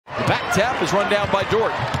tap is run down by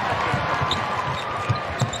Dort.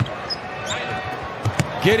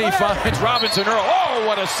 Giddey finds Robinson Earl. Oh,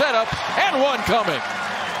 what a setup, and one coming.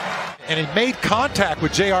 And he made contact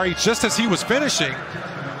with JRE just as he was finishing.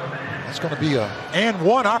 It's going to be a and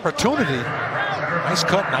one opportunity. Nice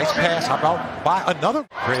cut, nice pass. How about by another?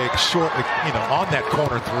 Greg short, on that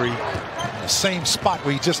corner three. The same spot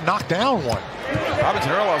where he just knocked down one.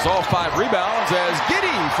 Robinson Earl has all 5 rebounds as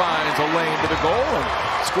Giddey finds a lane to the goal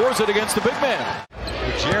and scores it against the big man.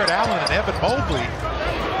 With Jared Allen and Evan Mobley.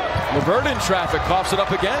 LeVert in traffic, coughs it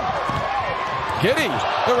up again. Giddey,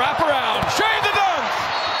 the wraparound, Shane the dunk!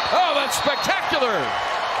 Oh, that's spectacular!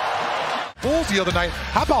 Bulls the other night.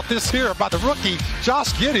 How about this here by the rookie,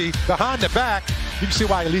 Josh Giddey, behind the back. You can see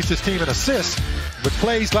why he leads his team in assists with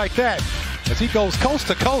plays like that as he goes coast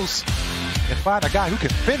to coast and find a guy who can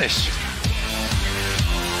finish.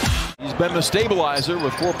 He's been the stabilizer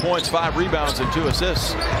with 4 points, 5 rebounds, and 2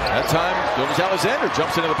 assists. That time, Gilgeous-Alexander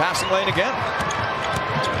jumps into the passing lane again.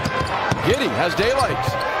 Giddey has daylight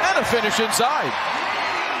and a finish inside.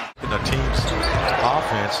 In the team's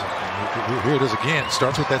offense, here it is again.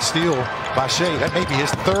 Starts with that steal by Shea. That may be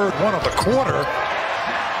his 3rd one of the quarter.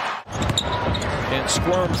 And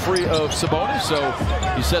squirmed free of Sabonis, so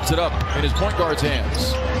he sets it up in his point guard's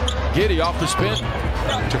hands. Giddey off the spin.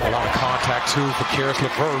 Took a lot of contact too for Karis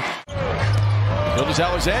LeVert.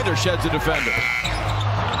 Gilgeous-Alexander sheds a defender.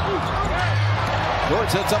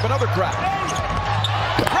 Dort sets up another crack.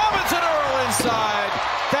 Robinson Earl inside.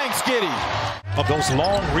 Thanks, Giddey. Of those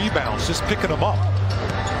long rebounds, just picking them up.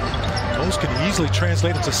 Those can easily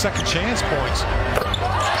translate into second chance points.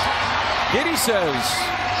 Giddey says,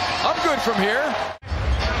 I'm good from here.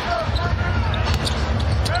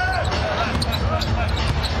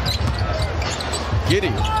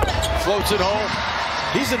 Giddey floats it home.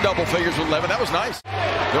 He's in double figures with 11. That was nice.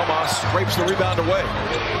 Domas scrapes the rebound away.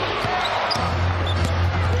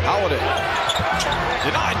 Holiday.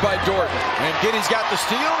 Denied by Dort. And Giddey's got the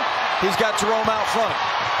steal. He's got Jerome out front.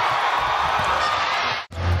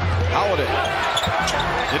 Holiday.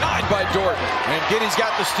 Denied by Dort. And Giddey's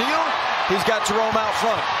got the steal. He's got Jerome out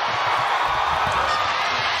front.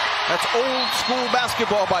 That's old school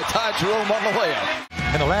basketball by Ty Jerome on the layup.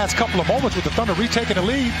 In the last couple of moments with the Thunder retaking the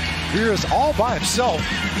lead, here is all by himself.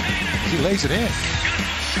 He lays it in.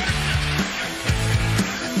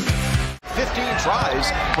 15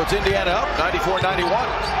 tries, puts Indiana up, 94-91.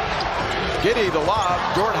 Giddey the lob,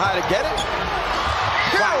 Dort high to get it.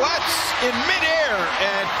 Pirouettes in midair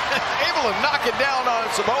and able to knock it down on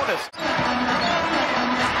Sabonis.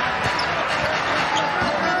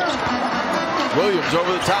 Williams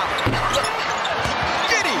over the top.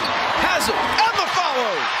 Giddey has it, and the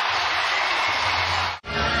follow.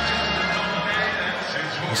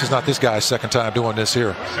 This is not this guy's second time doing this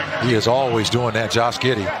here. He is always doing that, Josh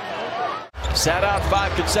Giddey. Sat out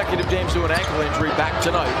 5 consecutive games to an ankle injury, back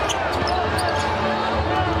tonight.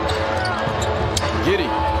 Giddey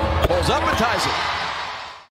pulls up and ties it.